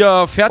 Unter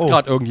mir fährt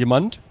gerade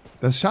irgendjemand.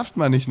 Das schafft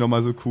man nicht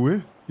nochmal so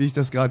cool, wie ich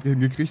das gerade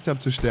hingekriegt habe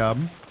zu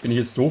sterben. Bin ich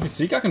jetzt doof? Ich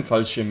sehe gar keinen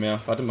Fallschirm mehr.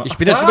 Warte mal. Ich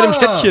bin jetzt über dem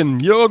Städtchen,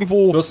 hier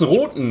irgendwo. Du hast einen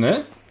roten,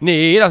 ne?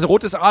 Nee, das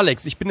rote ist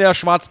Alex. Ich bin der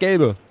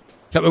schwarz-gelbe.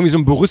 Ich habe irgendwie so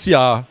ein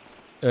Borussia.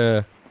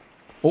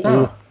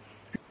 Oh.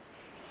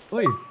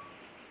 Ui.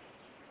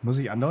 Muss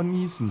ich andauernd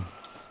niesen.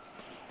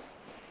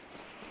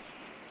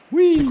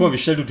 Hui. Guck mal, wie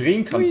schnell du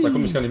drehen kannst. Da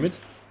komme ich gar nicht mit.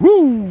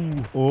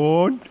 Und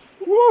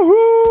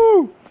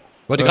wuhu.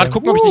 Ich wollte gerade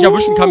gucken, ob ich dich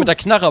erwischen kann mit der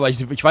Knarre, aber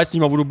ich weiß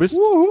nicht mal, wo du bist.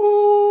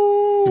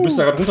 Du bist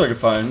da gerade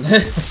runtergefallen.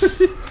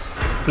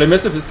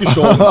 Playmassive ist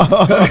gestorben.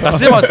 Das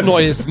ist ja was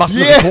Neues. Machst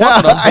du einen Rekord,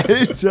 oder?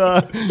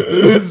 Alter,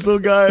 das ist so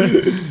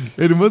geil.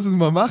 Ey, du musst es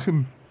mal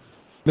machen.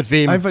 Mit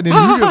wem? Einfach den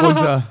Hügel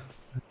runter.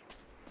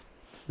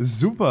 Das ist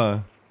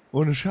super.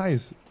 Ohne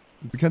Scheiß.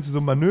 Du kannst so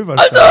ein Manöver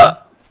starten.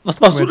 Alter! Was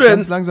machst du Jetzt denn?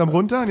 ganz langsam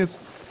runter und jetzt...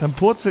 Dann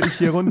purzel ich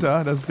hier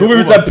runter. Das ist Du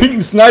mit seinem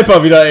pinken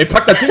Sniper wieder, ey.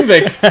 Pack das Ding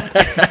weg.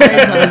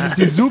 Alter, das ist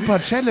die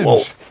super Challenge.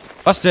 Wow.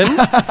 Was denn?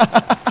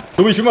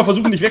 Tobi, ich will mal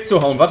versuchen, dich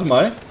wegzuhauen. Warte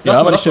mal. Ja,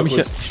 aber ich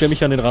stell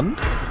mich an den Rand.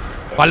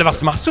 Walle,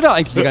 was machst du da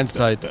eigentlich die ganze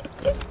Zeit?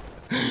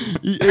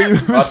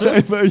 Du musst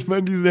einfach, ich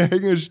meine, diese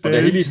Hänge stellen.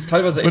 Der Heli ist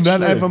teilweise echt und dann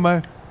schnell. einfach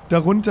mal da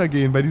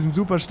runtergehen, bei diesen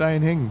super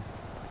steilen Hängen.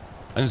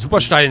 Einen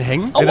super steilen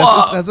Hängen?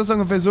 Ja, das ist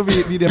ungefähr so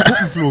wie der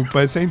Puppenflug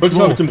bei Saints Wollte ich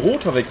mal Row. mit dem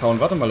Rotor weghauen.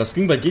 Warte mal, das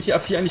ging bei GTA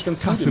 4 eigentlich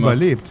ganz Krass gut immer.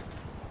 überlebt.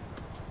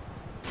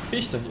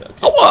 Ich da hier.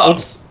 Okay. Aua!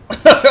 Ups.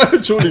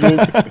 Entschuldigung.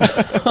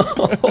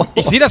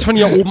 Ich sehe das von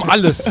hier oben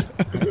alles.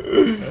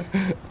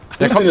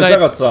 Wo ist denn der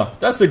Sarazar?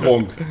 Da ist der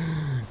Gronk.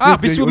 Ah,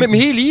 bist du mit dem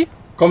Heli?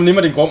 Komm, nehmen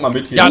wir den Gronk mal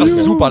mit hier. Ja, das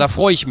ist super, da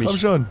freue ich Komm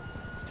mich. schon.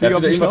 Der Flieg hat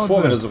auf wieder die irgendwas vor,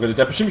 wenn er Schnauze. so redet.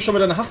 Der hat bestimmt schon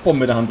wieder eine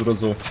Haftbombe in der Hand oder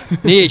so.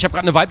 Nee, ich habe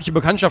gerade eine weibliche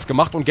Bekanntschaft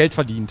gemacht und Geld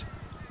verdient.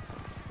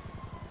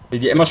 Nee,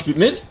 die Emma spielt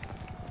mit?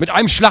 Mit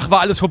einem Schlag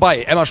war alles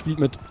vorbei. Emma spielt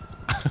mit.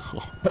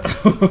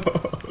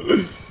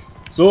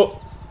 So.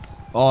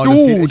 Oh, Du,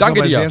 das geht echt danke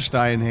nur bei dir. sehr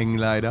steilen Hängen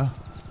leider.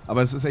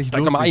 Aber es ist echt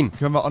Steig doch lustig. mal ein.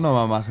 Können wir auch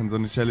nochmal machen, so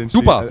eine Challenge.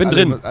 Super, die bin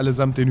drin.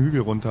 Allesamt den Hügel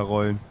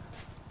runterrollen.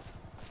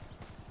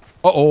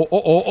 Oh oh,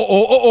 oh oh, oh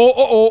oh, oh oh,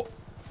 oh oh.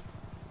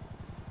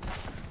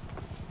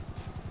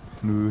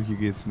 Nö, hier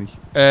geht's nicht.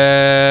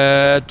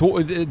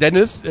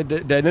 Dennis.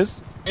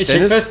 Ich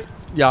häng fest.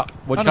 Ja,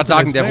 wollte ich gerade das ist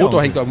sagen, ein der Spray Rotor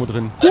auch. hängt da irgendwo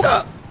drin.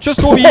 Tschüss,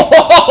 Tobi.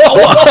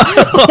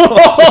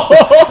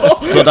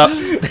 So, da.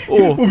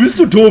 Wo bist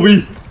du,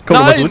 Tobi? Komm,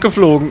 mal Nein.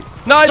 zurückgeflogen.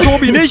 Nein,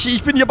 Tobi, nicht.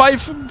 Ich bin hier bei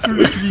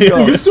Flieger.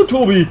 Wo bist du,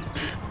 Tobi?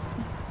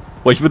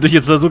 Boah, ich würde dich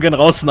jetzt da so gern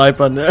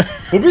raussnipern, ne?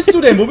 Wo bist du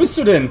denn? Wo bist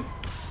du denn?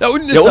 Da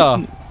unten Ja, ist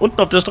er. unten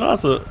auf der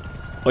Straße.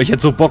 Oh, ich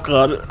hätte so Bock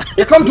gerade.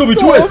 Ja, komm, Tobi,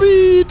 tu es!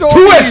 Tobi. Tu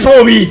es,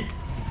 Tobi!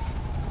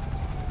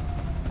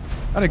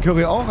 Ah, der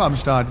Curry auch am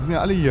Start. Die sind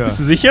ja alle hier. Bist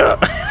du sicher?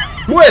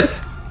 Tu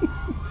es!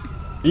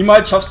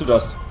 Niemals schaffst du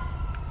das.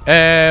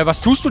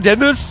 Was tust du,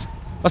 Dennis?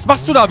 Was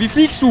machst du da? Wie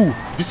fliegst du?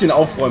 Bisschen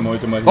aufräumen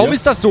heute mal hier. Warum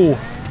ist das so?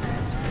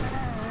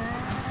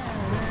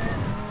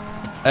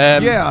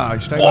 Yeah,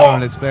 ich steige mal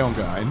in Let's Play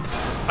Onkel ein.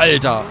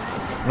 Alter.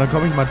 Und dann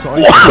komme ich mal zu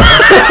euch.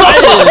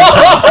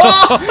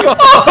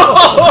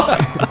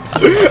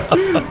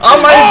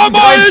 Ameisen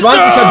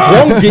 23 hat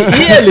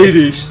Gronk.de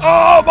erledigt.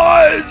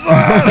 Ameisen!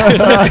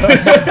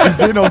 Ich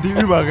sehe noch die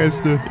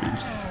Überreste.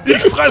 Ich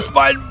fress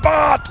meinen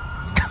Bart!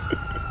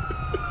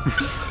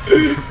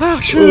 Ach,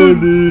 Oh, schön.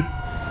 nee.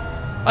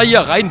 Ah, hier,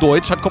 rein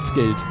Deutsch hat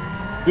Kopfgeld.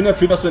 Ich bin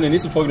dafür, dass wir in der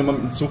nächsten Folge nochmal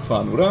mit dem Zug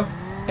fahren, oder?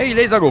 Hey,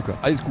 Lasergurke,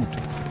 alles gut.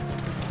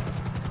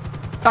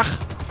 Ach,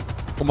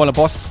 komm mal, der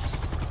Boss.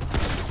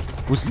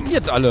 Wo sind die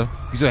jetzt alle?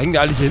 Wieso hängen die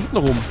alle hier hinten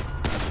rum?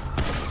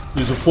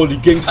 Wie so voll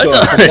die Gangster.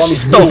 Alter,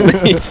 schieß doch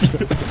nicht.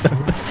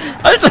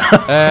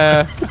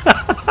 Alter!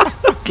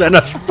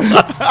 Kleiner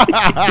Spaß.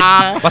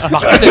 Was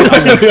macht der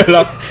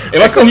denn? Ey,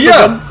 was denn hier?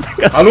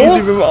 Ganz hallo?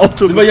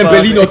 Sind wir hier in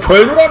Berlin oder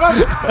Köln oder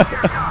was?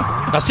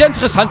 Das ist ja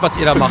interessant, was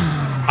ihr da macht.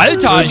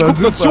 Alter, ich guck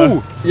nur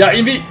zu. Ja,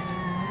 irgendwie...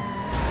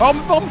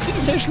 Warum kriege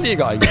ich denn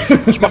Schläge eigentlich?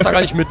 Ich mach da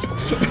gar nicht mit.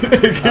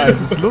 Ja,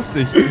 es ist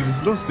lustig, es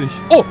ist lustig.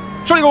 Oh,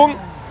 Entschuldigung.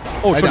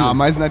 Oh, Alter,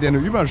 Ameisen hat ja eine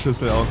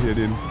Überschüssel auch hier,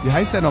 den. Wie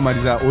heißt der nochmal,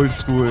 dieser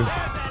Oldschool?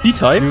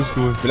 E-Type? New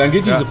School. Wie lange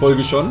geht diese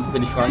Folge schon,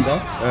 wenn ich fragen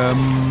darf?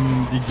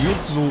 Die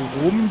geht so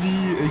um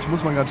die, ich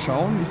muss mal gerade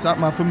schauen, ich sag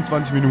mal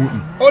 25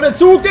 Minuten. Oh, der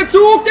Zug, der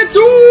Zug, der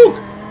Zug!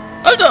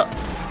 Alter!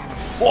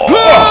 Oh,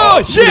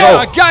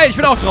 yeah, geil, ich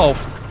bin auch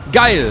drauf.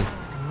 Geil.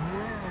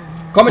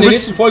 Komm, in der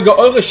nächsten Folge,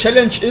 eure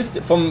Challenge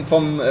ist,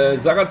 vom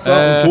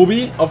Sarazar und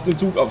Tobi auf den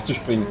Zug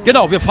aufzuspringen.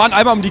 Genau, wir fahren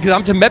einmal um die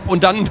gesamte Map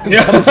und dann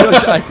sammeln wir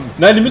euch ein.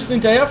 Nein, die müssen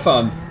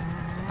hinterherfahren.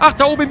 Ach,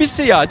 da oben bist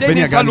du ja. Ich bin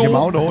ja gar nicht im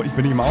Auto, ich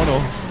bin nicht im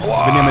Auto. Ich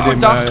bin ja mit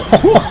dem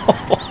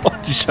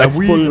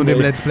Weed und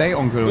dem Let's Play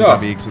Onkel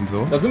unterwegs und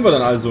so. Da sind wir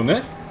dann also,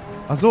 ne?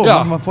 Achso,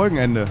 machen wir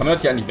Folgenende. Kann man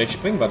das hier eigentlich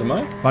wegspringen? Warte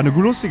mal. War eine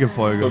lustige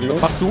Folge.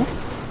 Was machst du?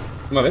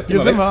 Mal weg,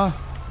 hier sind wir.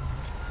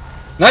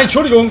 Nein,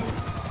 Entschuldigung.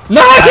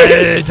 Nein!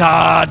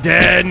 Alter,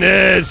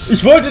 Dennis!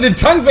 Ich wollte den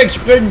Tank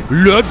wegspringen.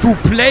 Learn to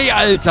play,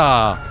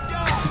 Alter!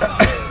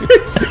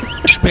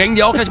 Spreng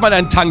dir auch gleich mal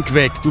deinen Tank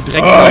weg, du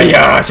Drecksau. Oh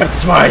ja, ich hab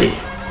 2.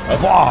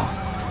 Boah.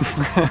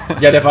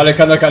 Ja, der Walle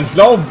kann da gar nicht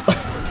glauben.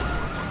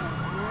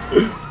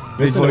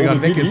 Ich wurde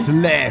gerade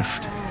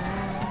weggeslasht.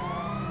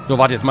 So,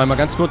 warte, jetzt mal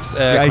ganz kurz.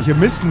 Gleiche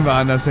Misten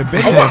waren das, der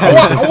Bett.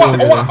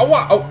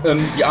 Aua.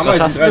 Die Ameisen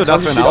Was hast du da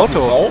für ein Auto?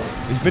 Drauf.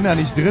 Ich bin da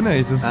nicht drin,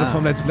 das ist das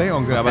vom Let's Play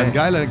Onkel, aber ein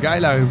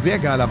geiler, sehr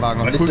geiler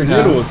Wagen. Was ist denn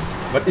hier los?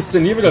 Was ist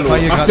denn hier wieder los?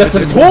 Ach, das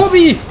ist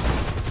Tobi!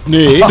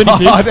 Nee, bin ich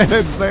nicht. Der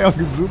Let's Play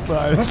Onkel, super,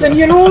 Alter. Was ist denn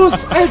hier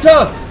los,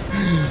 Alter?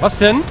 Was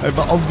denn?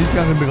 Einfach auf die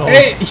Karren drauf.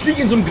 Ey, ich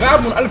liege in so einem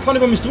Graben und alle fahren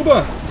über mich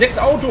drüber. 6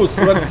 Autos.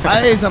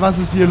 Alter, was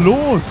ist hier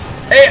los?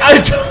 Ey,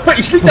 Alter,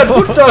 ich lieg da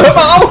drunter, hör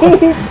mal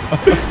auf!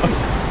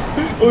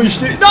 Oh, ich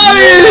stehe.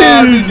 Nein!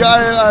 Ja, wie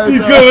geil, Alter! Die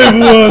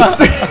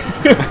Currywurst!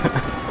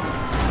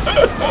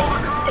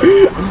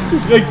 Du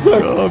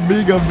Drecksack! Oh,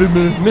 mega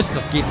Wimmel. Mist,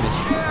 das geht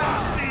nicht.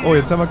 Oh,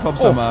 jetzt haben wir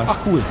Cops am Arsch. Ach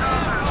cool.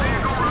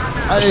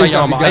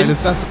 Alter, wie geil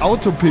ist das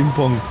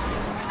Auto-Ping-Pong?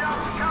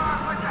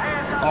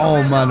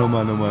 Oh Mann, oh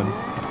Mann, oh Mann.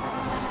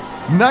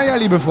 Naja,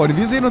 liebe Freunde,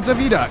 wir sehen uns ja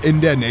wieder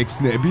in der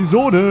nächsten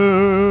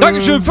Episode.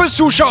 Dankeschön fürs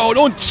Zuschauen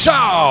und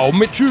ciao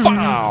mit Tschüss. V.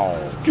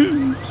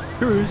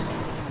 Tschüss.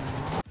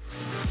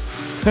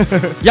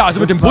 Ja, also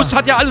mit dem Bus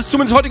hat ja alles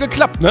zumindest heute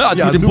geklappt, ne? Also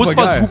Ja, mit dem Bus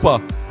war geil.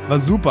 super. War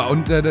super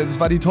und das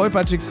war die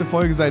tollpatschigste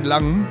Folge seit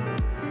langem.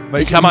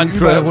 Weil In Klammern ich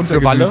überall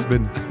für Walle?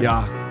 bin.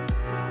 Ja.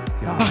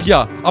 Ach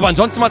ja, aber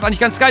ansonsten war es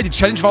eigentlich ganz geil. Die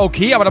Challenge war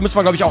okay, aber da müssen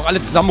wir, glaube ich, auch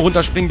alle zusammen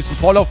runterspringen, ein bisschen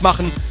Vorlauf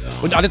machen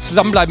und alle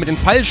zusammenbleiben mit den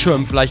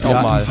Fallschirmen vielleicht auch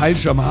mal. Einen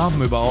Fallschirm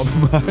haben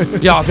überhaupt mal.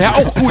 Ja, wäre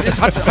auch gut. Es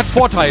hat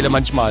Vorteile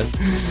manchmal.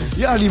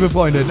 Ja, liebe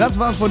Freunde, das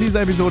war's von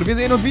dieser Episode. Wir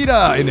sehen uns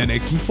wieder in der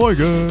nächsten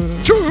Folge.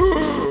 Tschüss.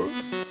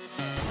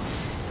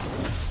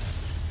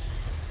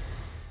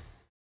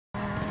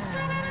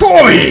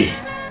 Tobi!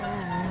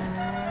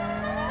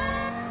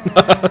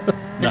 Na,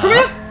 komm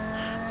her!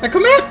 Na,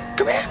 komm her!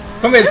 Komm her!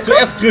 Komm, wer jetzt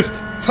zuerst trifft.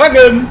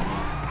 Fangen!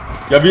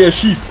 Ja, wie er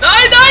schießt.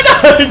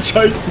 Nein!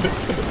 Scheiße!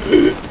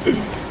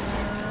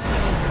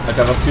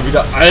 Alter, was hier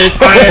wieder...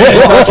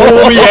 Alter,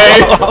 Tobi,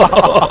 ey!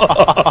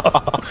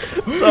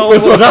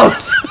 Was war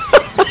das?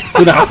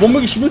 So eine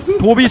Haftbombe geschmissen?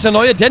 Tobi ist der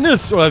neue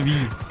Dennis, oder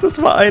wie?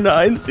 Das war eine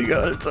einzige,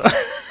 Alter.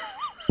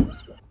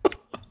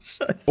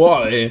 Scheiße.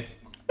 Boah, ey.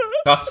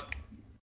 Krass.